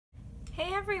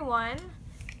Hey everyone,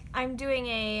 I'm doing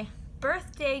a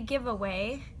birthday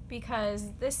giveaway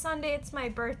because this Sunday it's my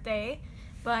birthday,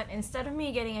 but instead of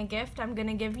me getting a gift, I'm going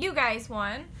to give you guys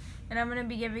one, and I'm going to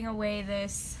be giving away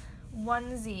this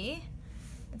onesie.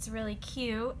 It's really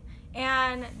cute,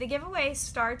 and the giveaway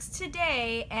starts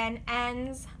today and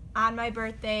ends on my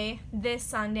birthday this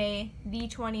Sunday, the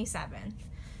 27th.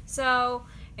 So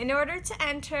in order to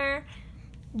enter,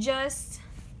 just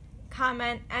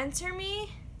comment "enter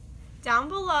me" down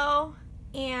below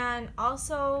and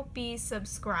also be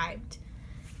subscribed.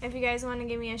 If you guys want to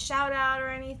give me a shout out or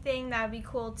anything, that would be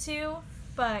cool too,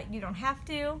 but you don't have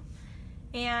to.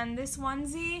 And this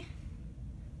onesie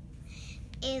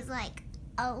is like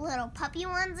a little puppy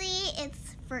onesie.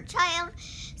 It's for a child,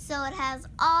 so it has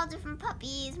all different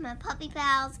puppies, my puppy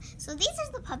pals. So these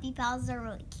are the puppy pals. They're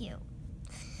really cute.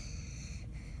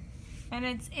 And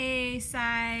it's a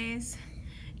size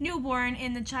newborn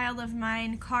in the Child of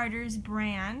Mine Carter's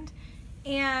brand.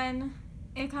 And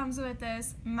it comes with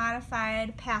this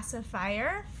modified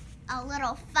pacifier. A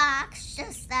little fox,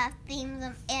 just that themes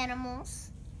of animals.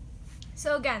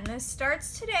 So again, this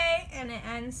starts today and it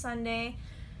ends Sunday,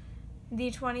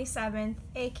 the 27th,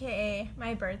 aka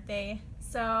my birthday.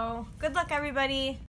 So good luck, everybody.